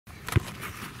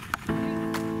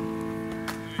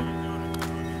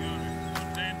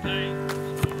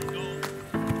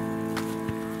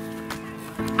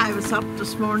was up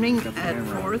this morning at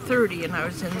 4:30 and I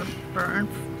was in the barn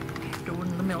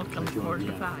doing the milking 4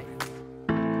 to 5.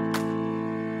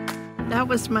 That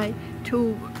was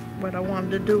what I wanted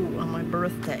to do on my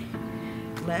birthday.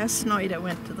 Last night I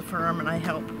went to the farm and I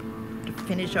helped to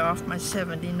finish off my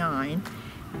 79,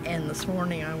 and this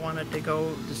morning I wanted to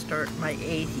go to start my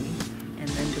 80 and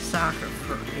then to soccer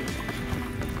for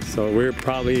 80. So we're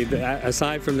probably,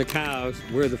 aside from the cows,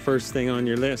 we're the first thing on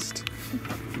your list.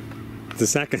 The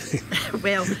second.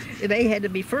 Well, they had to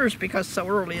be first because so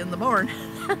early in the morning.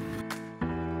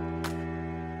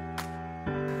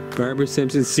 Barbara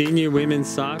Simpson, Senior Women's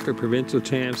Soccer Provincial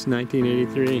Champs,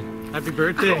 1983. Happy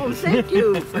birthday. Oh, thank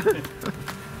you.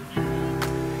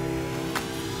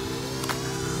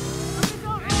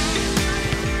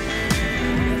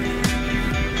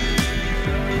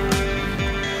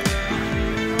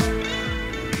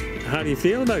 How do you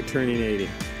feel about turning 80?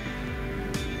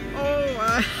 Oh,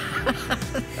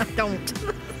 I don't.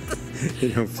 You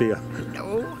don't feel?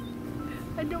 No,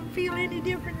 I don't feel any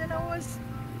different than I was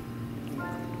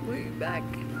way back.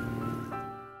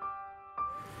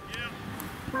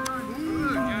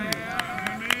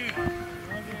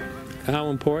 How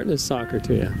important is soccer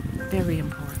to you? Very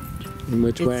important. In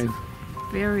which way?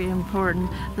 Very important.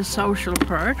 The social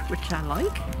part, which I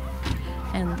like,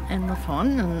 and the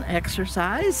fun and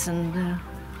exercise, and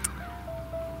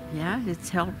yeah, it's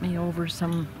helped me over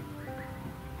some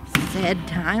sad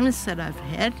times that I've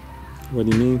had. What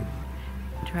do you mean?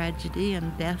 Tragedy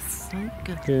and deaths.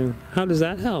 Yeah. How does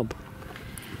that help?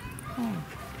 Oh.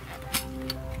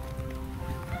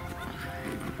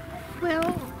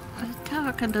 Well,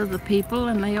 talking to the people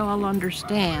and they all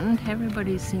understand.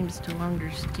 Everybody seems to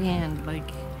understand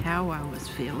like how I was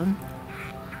feeling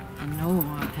and know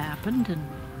what happened, and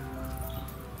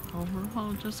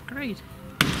overall just great.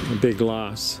 A big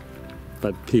loss,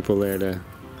 but people there to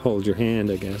hold your hand,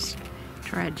 I guess.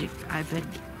 Tragic. I've had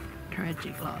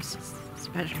tragic losses,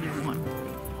 especially one.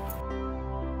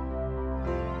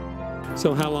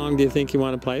 So how long do you think you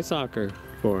want to play soccer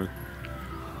for?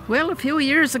 Well, a few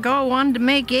years ago I wanted to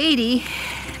make 80.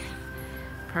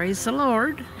 Praise the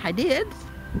Lord, I did.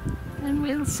 And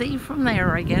we'll see from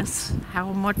there, I guess,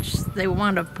 how much they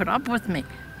want to put up with me.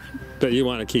 But you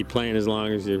want to keep playing as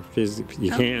long as you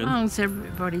can. As long as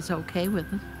everybody's okay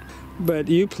with it. But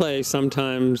you play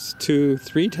sometimes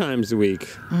 2-3 times a week.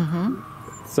 Mm-hmm.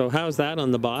 So how's that on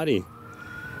the body?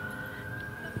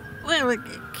 Well, it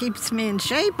keeps me in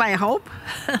shape, I hope.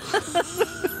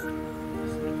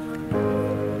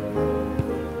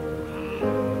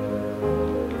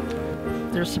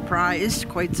 They're surprised,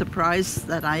 quite surprised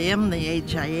that I am the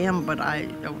age I am, but I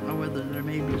don't know whether they're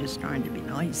maybe just trying to be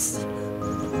nice.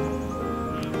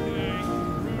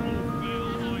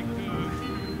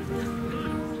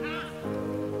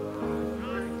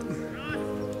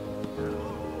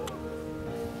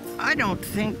 I don't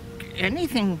think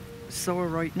anything sore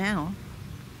right now.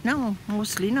 No,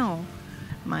 mostly no.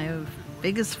 My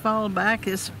biggest fallback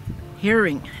is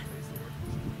hearing.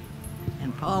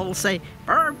 And Paul will say,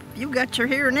 "Barb, you got your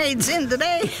hearing aids in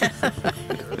today."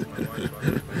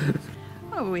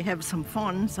 Oh, we have some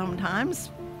fun sometimes.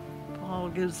 Paul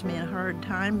gives me a hard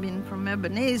time being from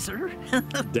Ebenezer.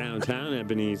 Downtown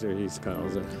Ebenezer, he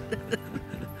calls it.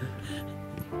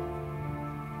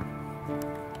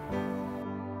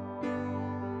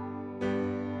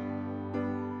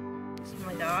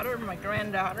 My daughter, my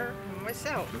granddaughter, and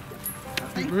myself.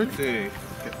 Happy birthday.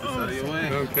 Get this out of your way.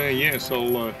 Okay, yes,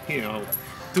 I'll,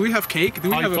 Do we have cake? Do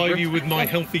we have high-five you with my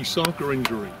healthy soccer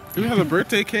injury. Do we have a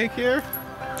birthday cake here?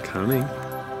 Coming.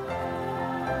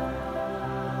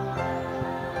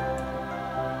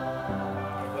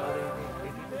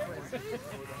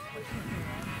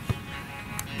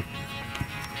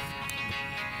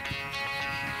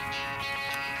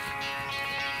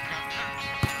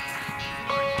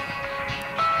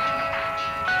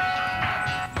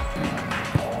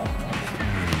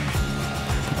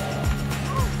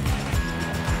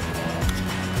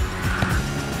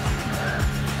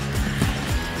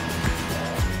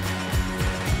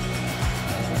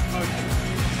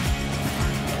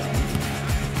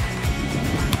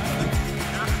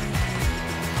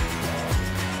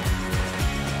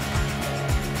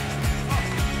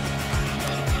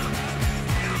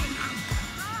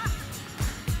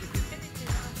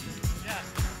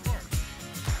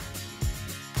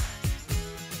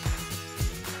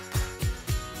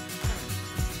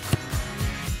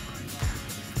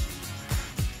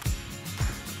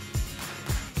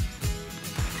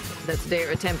 That's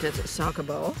their attempt at a soccer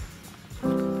ball.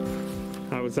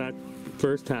 How was that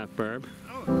first half, Barb?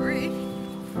 Oh, great.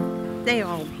 They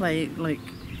all play like,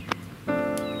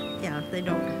 yeah, they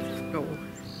don't go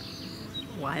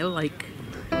while, like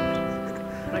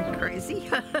crazy.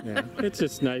 Yeah, it's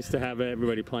just nice to have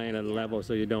everybody playing at a level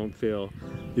so you feel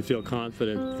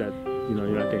confident that you're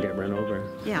not gonna get run over.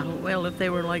 Yeah, well, if they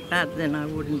were like that, then I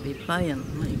wouldn't be playing.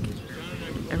 Like,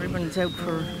 everyone's out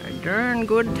for a darn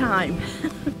good time.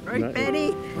 Right,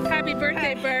 Betty? Happy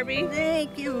birthday, Barbie.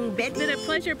 Thank you, Betty. It's been a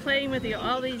pleasure playing with you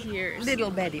all these years.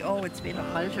 Little Betty, oh, it's been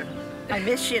a pleasure. I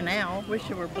miss you now. Wish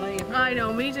you were playing. I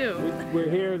know, me too. We're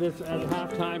here at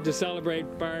halftime to celebrate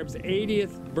Barb's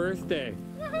 80th birthday.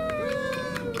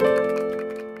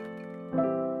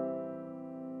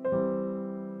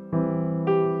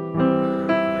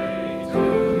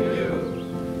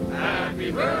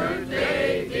 Happy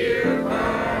birthday, dear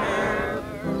Barb.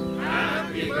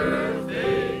 Happy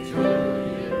birthday to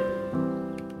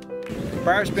you.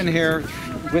 Barb's been here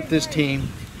with this team.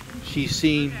 She's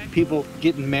seen people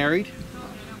getting married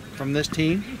from this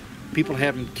team, people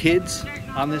having kids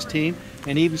on this team,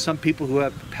 and even some people who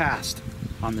have passed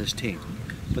on this team.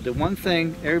 But the one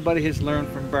thing everybody has learned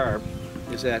from Barb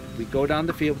is that we go down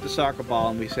the field with the soccer ball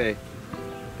and we say,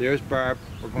 there's Barb,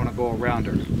 we're going to go around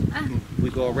her. We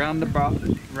go around the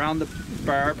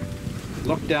Barb,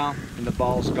 look down, and the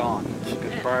ball's gone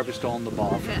because Barb has stolen the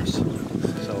ball from us.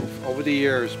 So over the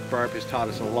years, Barb has taught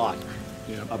us a lot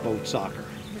about soccer.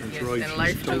 That's right. And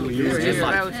life too. Totally It's used just it.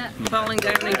 about falling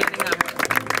down and getting up.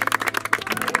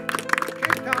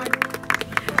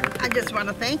 I just want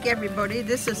to thank everybody.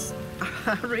 This is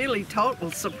a really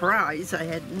total surprise. I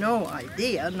had no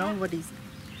idea. Nobody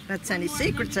lets any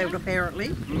secrets out, apparently.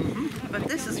 But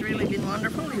this has really been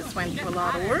wonderful. It's went to a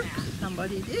lot of work.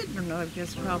 Somebody did, and I've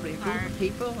just probably a group of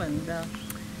people, and yeah,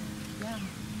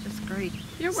 just great.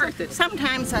 You're worth it.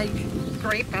 Sometimes I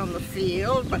scrape on the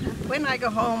field, but when I go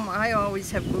home, I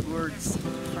always have good words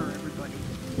for everybody.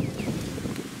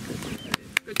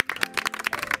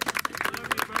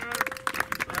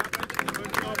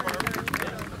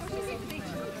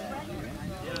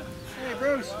 Hey,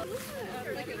 Bruce.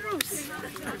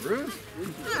 Bruce.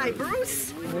 Hi,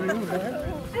 Bruce.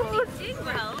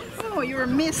 Well, Oh, you're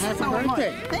missed so much.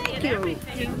 Thank you.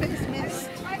 You're missed.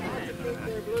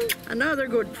 Another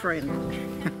good friend.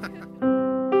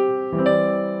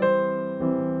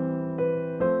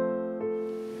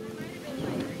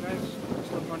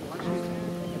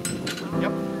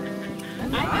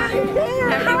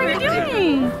 how are you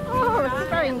doing? Oh,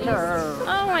 stranger.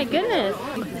 Oh my goodness.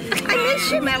 I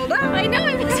miss you, Melda. I know,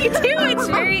 I miss you too. It's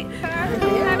very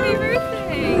happy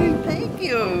birthday. Thank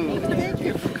you. Thank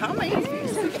you for coming.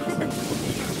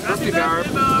 Happy Barb.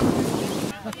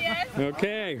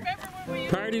 Okay,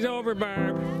 party's over,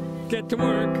 Barb. Get to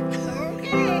work.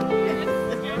 Okay.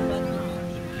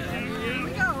 Here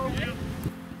we go.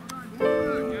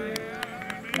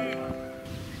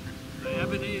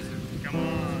 Ebenezer. Come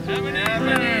on. There we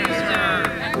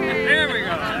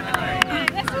go.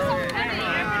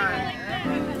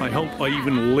 I hope I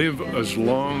even live as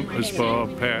long as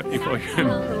Bob, Pat, if I can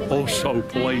also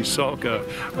play soccer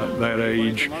at that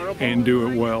age and do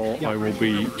it well. I will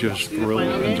be just thrilled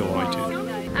and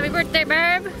delighted. Happy birthday,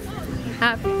 Barb.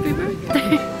 Happy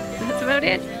birthday. That's about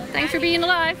it. Thanks for being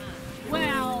alive.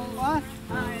 Well, what?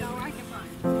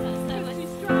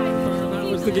 That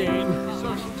was the game.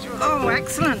 Oh,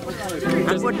 excellent.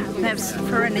 I wouldn't have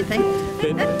for anything.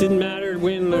 It didn't matter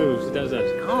win, lose, does it?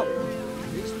 Oh,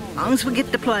 as long as we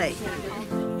get to play.